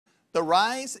The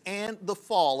rise and the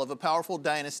fall of a powerful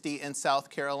dynasty in South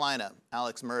Carolina.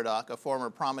 Alex Murdaugh, a former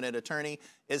prominent attorney,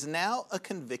 is now a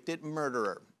convicted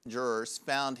murderer. Jurors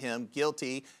found him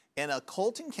guilty in a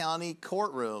Colton County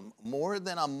courtroom more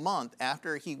than a month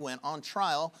after he went on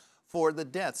trial for the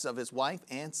deaths of his wife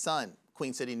and son.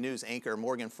 Queen City News anchor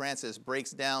Morgan Francis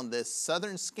breaks down this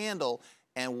Southern scandal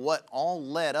and what all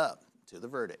led up to the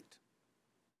verdict.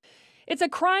 It's a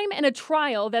crime and a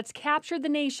trial that's captured the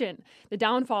nation. The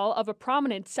downfall of a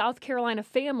prominent South Carolina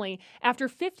family after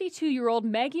 52-year-old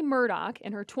Maggie Murdaugh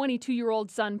and her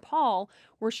 22-year-old son Paul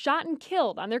were shot and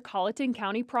killed on their Colleton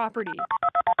County property.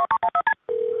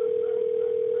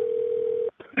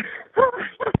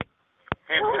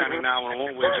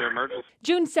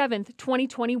 June 7th,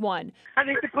 2021. I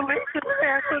need the police to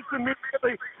answer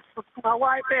immediately. My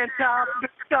wife and child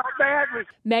shot badly.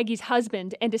 Maggie's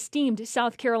husband and esteemed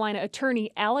South Carolina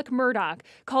attorney Alex Murdaugh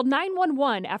called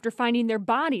 911 after finding their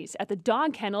bodies at the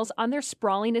dog kennels on their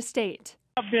sprawling estate.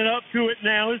 I've been up to it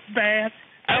now. It's bad.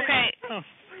 Okay.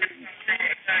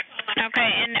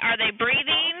 Okay, and are they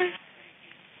breathing?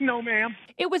 No, ma'am.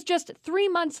 It was just 3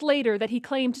 months later that he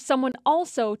claimed someone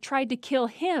also tried to kill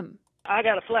him. I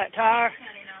got a flat tire,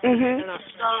 and I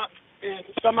stopped, and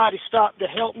somebody stopped to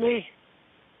help me.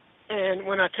 And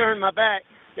when I turned my back,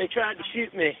 they tried to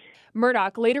shoot me.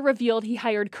 Murdaugh later revealed he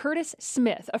hired Curtis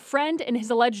Smith, a friend and his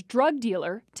alleged drug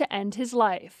dealer, to end his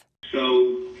life.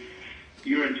 So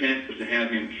your intent was to have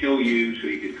him kill you so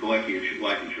he could collect your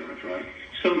life insurance, right?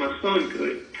 So my son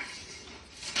could.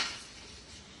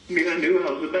 I mean, I knew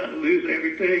I was about to lose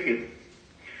everything,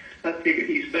 and I figured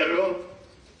he's better off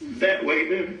that way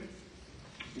than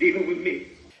dealing with me.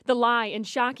 The lie and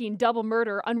shocking double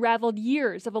murder unraveled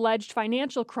years of alleged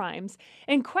financial crimes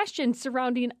and questions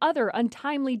surrounding other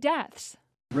untimely deaths.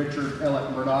 Richard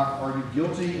Alex Murdaugh, are you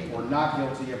guilty or not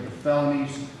guilty of the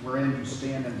felonies wherein you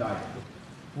stand indicted?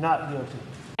 Not guilty.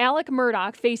 Alex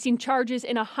Murdaugh, facing charges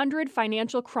in 100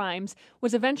 financial crimes,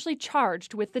 was eventually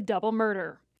charged with the double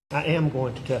murder. I am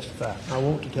going to testify. I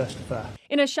want to testify.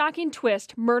 In a shocking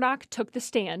twist, Murdaugh took the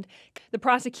stand. The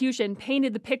prosecution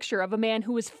painted the picture of a man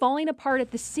who was falling apart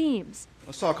at the seams.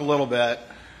 Let's talk a little bit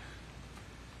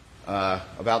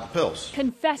about the pills.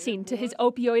 Confessing to his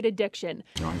opioid addiction.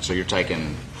 So you're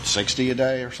taking 60 a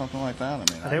day or something like that?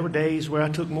 I mean, There were days where I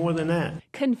took more than that.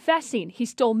 Confessing he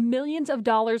stole millions of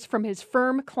dollars from his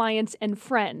firm, clients, and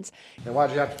friends. And why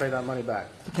did you have to pay that money back?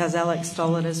 Because Alex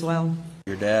stole it as well.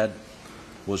 Your dad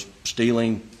was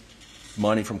stealing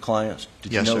money from clients.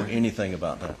 Did you know anything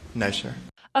about that? No, sir.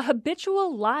 A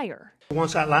habitual liar.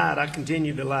 Once I lied, I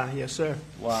continued to lie. Yes, sir.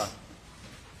 Why?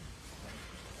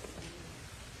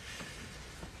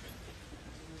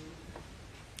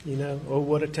 You know, oh,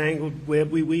 what a tangled web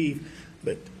we weave.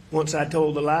 But once I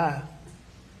told the lie,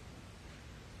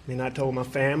 I told my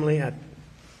family, I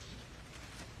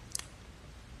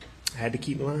had to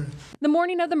keep lying. The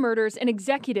morning of the murders, an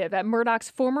executive at Murdaugh's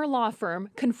former law firm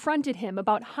confronted him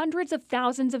about hundreds of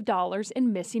thousands of dollars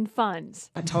in missing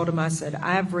funds. I told him, I said,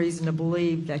 I have reason to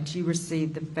believe that you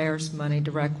received the Ferris money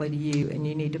directly to you, and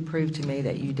you need to prove to me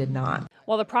that you did not.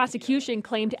 While the prosecution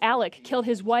claimed Alex killed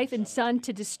his wife and son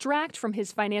to distract from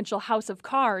his financial house of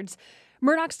cards,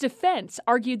 Murdaugh's defense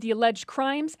argued the alleged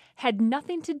crimes had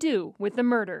nothing to do with the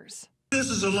murders. This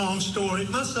is a long story.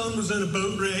 My son was in a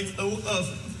boat wreck a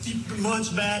few months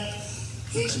back.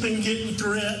 He's been getting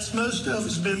threats. Most of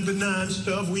it's been benign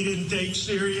stuff we didn't take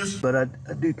serious. But I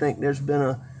do think there's been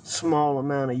a small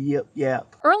amount of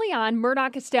yip-yap. Early on,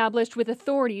 Murdaugh established with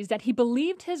authorities that he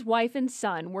believed his wife and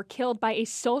son were killed by a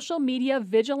social media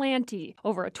vigilante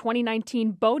over a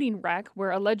 2019 boating wreck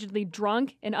where, allegedly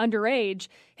drunk and underage,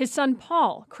 his son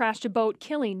Paul crashed a boat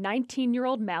killing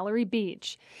 19-year-old Mallory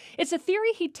Beach. It's a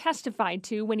theory he testified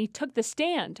to when he took the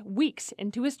stand weeks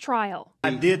into his trial. I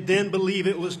did then believe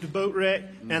it was the boat wreck,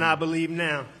 and I believe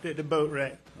now that the boat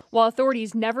wreck. While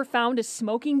authorities never found a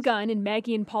smoking gun in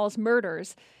Maggie and Paul's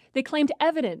murders, they claimed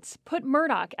evidence put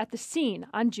Murdaugh at the scene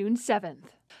on June 7th.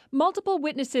 Multiple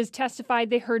witnesses testified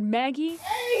they heard Maggie,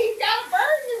 "Hey, he's got a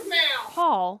bird in his mouth!"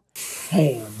 Paul,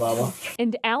 "Hey, Bubba,"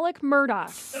 and Alex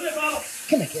Murdaugh. "Come here, Bubba!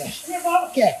 Come here, Cash! Come here,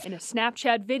 Bubba! Cash!" In a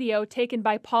Snapchat video taken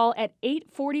by Paul at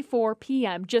 8:44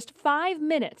 p.m., just 5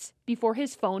 minutes before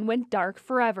his phone went dark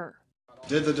forever.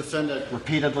 Did the defendant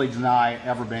repeatedly deny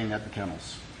ever being at the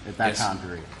kennels at that time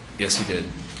period? Yes, he did.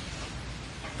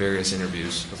 Various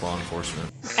interviews with law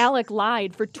enforcement. Alex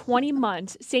lied for 20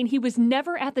 months, saying he was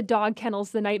never at the dog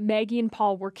kennels the night Maggie and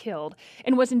Paul were killed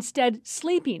and was instead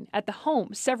sleeping at the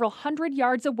home several hundred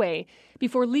yards away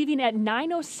before leaving at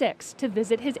 9:06 to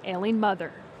visit his ailing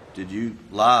mother. Did you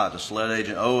lie to Sled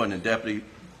Agent Owen and Deputy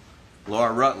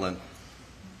Laura Rutland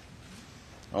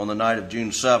on the night of June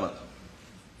 7th?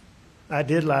 I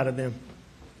did lie to them.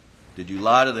 Did you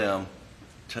lie to them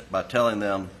by telling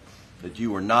them that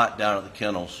you were not down at the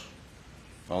kennels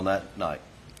on that night?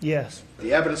 Yes.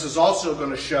 The evidence is also going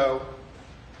to show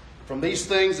from these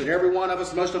things that every one of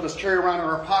us, most of us carry around in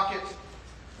our pockets,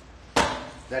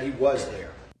 that he was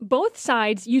there. Both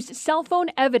sides used cell phone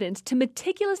evidence to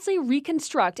meticulously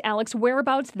reconstruct Alex's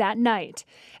whereabouts that night.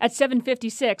 At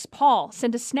 7:56, Paul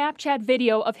sent a Snapchat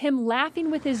video of him laughing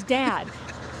with his dad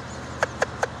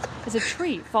as a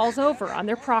tree falls over on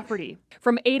their property.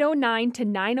 From 8:09 to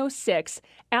 9:06,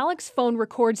 Alex's phone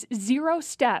records 0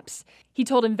 steps. He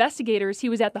told investigators he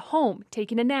was at the home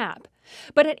taking a nap.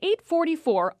 But at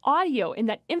 8:44, audio in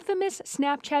that infamous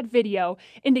Snapchat video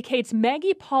indicates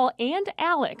Maggie, Paul, and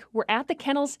Alec were at the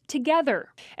kennels together.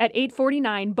 At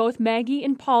 8:49, both Maggie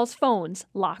and Paul's phones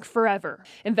lock forever.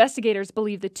 Investigators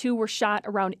believe the two were shot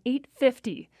around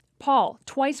 8:50. Paul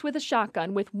twice with a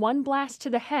shotgun with 1 blast to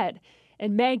the head,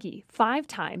 and Maggie 5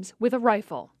 times with a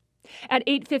rifle. At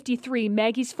 8:53,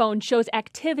 Maggie's phone shows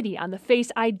activity on the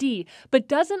Face ID, but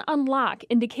doesn't unlock,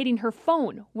 indicating her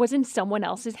phone was in someone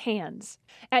else's hands.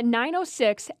 At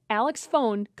 9:06, Alex's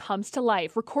phone comes to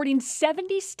life, recording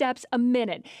 70 steps a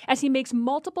minute as he makes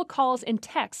multiple calls and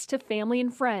texts to family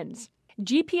and friends.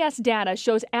 GPS data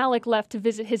shows Alec left to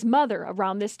visit his mother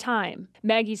around this time.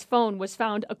 Maggie's phone was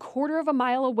found a quarter of a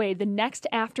mile away the next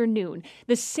afternoon,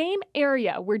 the same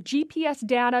area where GPS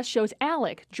data shows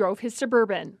Alec drove his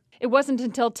Suburban. It wasn't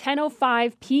until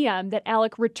 10:05 p.m. that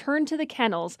Alec returned to the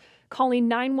kennels, calling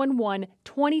 911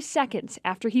 20 seconds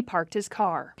after he parked his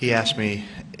car. He asked me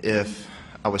if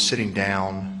I was sitting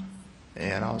down,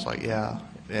 and I was like, yeah.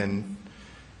 And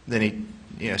then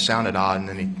he sounded odd, and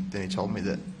then he told me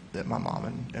that my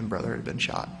mom and brother had been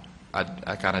shot.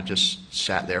 I kind of just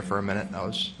sat there for a minute.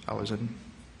 I was in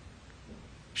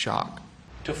shock.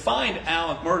 To find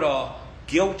Alex Murdaugh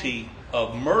guilty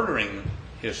of murdering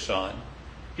his son,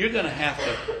 you're going to have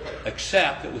to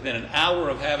accept that within an hour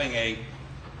of having a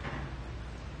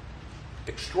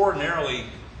extraordinarily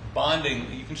bonding,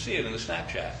 you can see it in the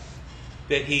Snapchat,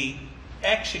 that he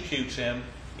executes him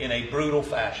in a brutal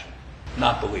fashion.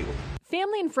 Not believable.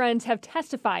 Family and friends have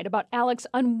testified about Alex's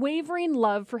unwavering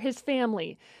love for his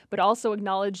family, but also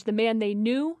acknowledged the man they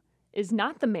knew is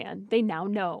not the man they now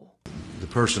know. The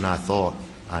person I thought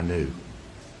I knew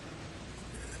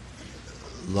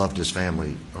loved his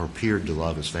family, or appeared to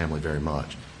love his family very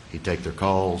much. He'd take their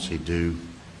calls, he'd do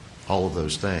all of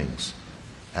those things.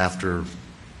 After,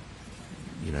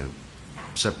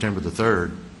 September the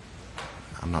 3rd,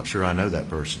 I'm not sure I know that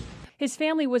person. His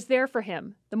family was there for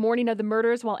him. The morning of the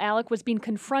murders, while Alec was being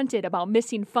confronted about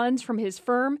missing funds from his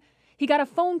firm, he got a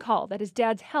phone call that his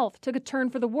dad's health took a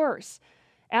turn for the worse.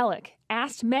 Alec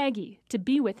asked Maggie to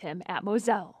be with him at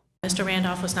Moselle. Mr.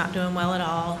 Randolph was not doing well at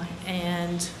all,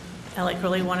 and Alec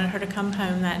really wanted her to come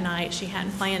home that night. She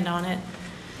hadn't planned on it,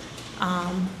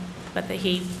 but that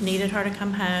he needed her to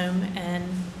come home, and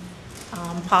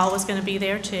Paul was going to be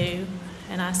there too.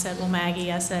 And I said, well, Maggie,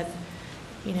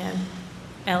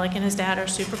 Alec and his dad are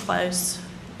super close,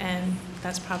 and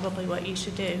that's probably what you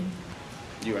should do.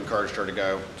 You encouraged her to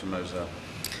go to Moselle?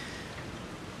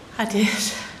 I did.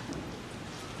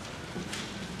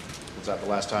 Was that the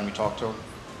last time you talked to her?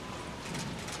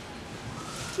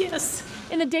 Yes.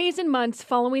 In the days and months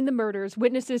following the murders,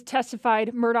 witnesses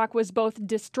testified Murdaugh was both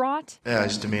distraught. Yeah,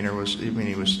 his demeanor was, he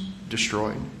was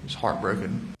destroyed. He was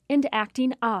heartbroken. And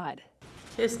acting odd.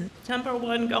 His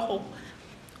 #1 goal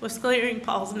was clearing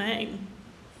Paul's name.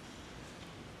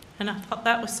 And I thought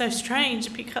that was so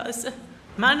strange because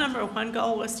my #1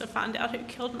 goal was to find out who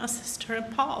killed my sister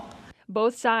and Paul.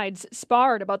 Both sides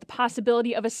sparred about the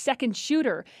possibility of a second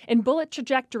shooter and bullet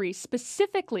trajectory,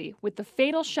 specifically with the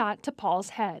fatal shot to Paul's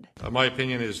head. My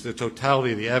opinion is the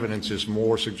totality of the evidence is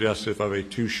more suggestive of a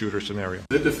 2-shooter scenario.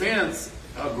 The defense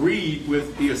agreed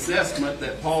with the assessment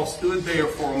that Paul stood there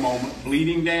for a moment,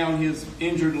 bleeding down his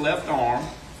injured left arm,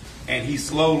 and he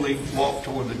slowly walked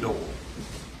toward the door.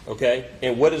 Okay,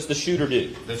 and what does the shooter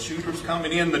do? The shooter's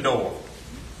coming in the door.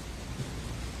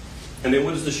 And then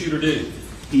what does the shooter do?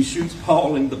 He shoots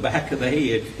Paul in the back of the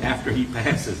head after he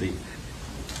passes him.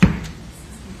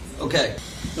 Okay.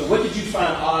 So what did you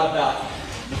find odd about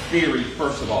the theory,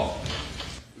 first of all?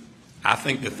 I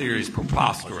think the theory is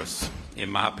preposterous, in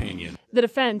my opinion. The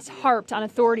defense harped on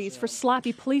authorities for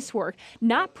sloppy police work,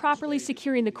 not properly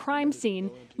securing the crime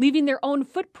scene, leaving their own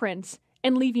footprints,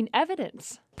 and leaving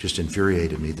evidence. Just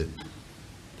infuriated me that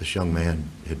this young man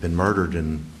had been murdered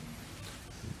and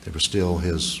there were still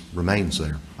his remains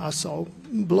there. I saw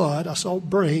blood, I saw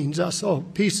brains, I saw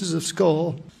pieces of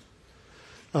skull.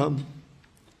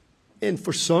 And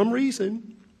for some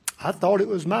reason, I thought it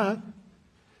was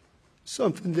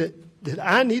something that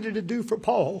I needed to do for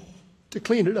Paul to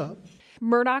clean it up.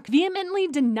 Murdaugh vehemently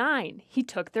denied he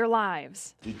took their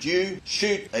lives. Did you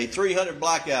shoot a 300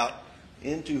 blackout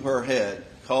into her head,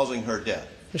 causing her death?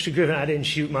 Mr. Griffin, I didn't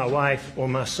shoot my wife or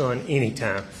my son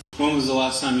anytime. When was the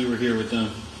last time you were here with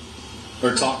them?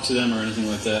 Or talked to them or anything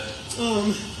like that?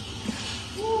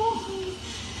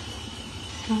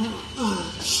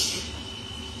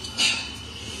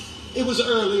 It was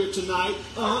earlier tonight.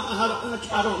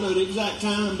 I don't know the exact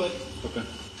time, but Okay.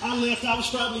 I left. I was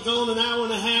probably gone an hour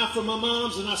and a half from my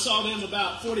mom's, and I saw them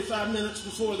about 45 minutes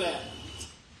before that.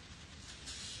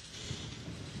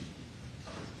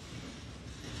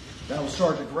 That was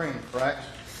Sergeant Green, correct?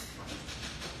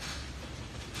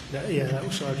 Yeah, that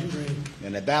was Sergeant Green.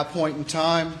 And at that point in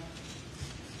time,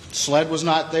 SLED was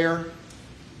not there.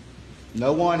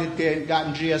 No one had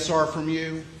gotten GSR from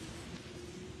you.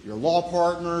 Your law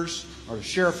partners or the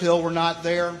Sheriff Hill were not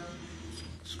there.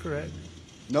 That's correct.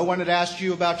 No one had asked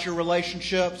you about your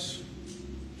relationships.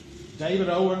 David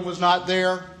Owen was not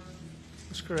there.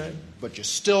 That's correct. But you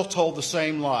still told the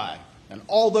same lie. And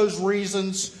all those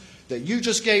reasons that you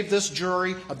just gave this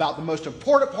jury about the most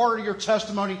important part of your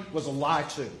testimony was a lie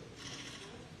too.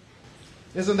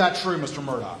 Isn't that true, Mr.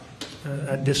 Murdaugh?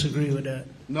 I disagree with that.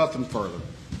 Nothing further.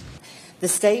 The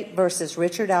State versus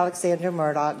Richard Alexander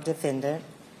Murdaugh, defendant.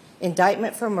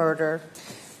 Indictment for murder.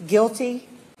 Guilty.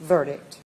 Verdict.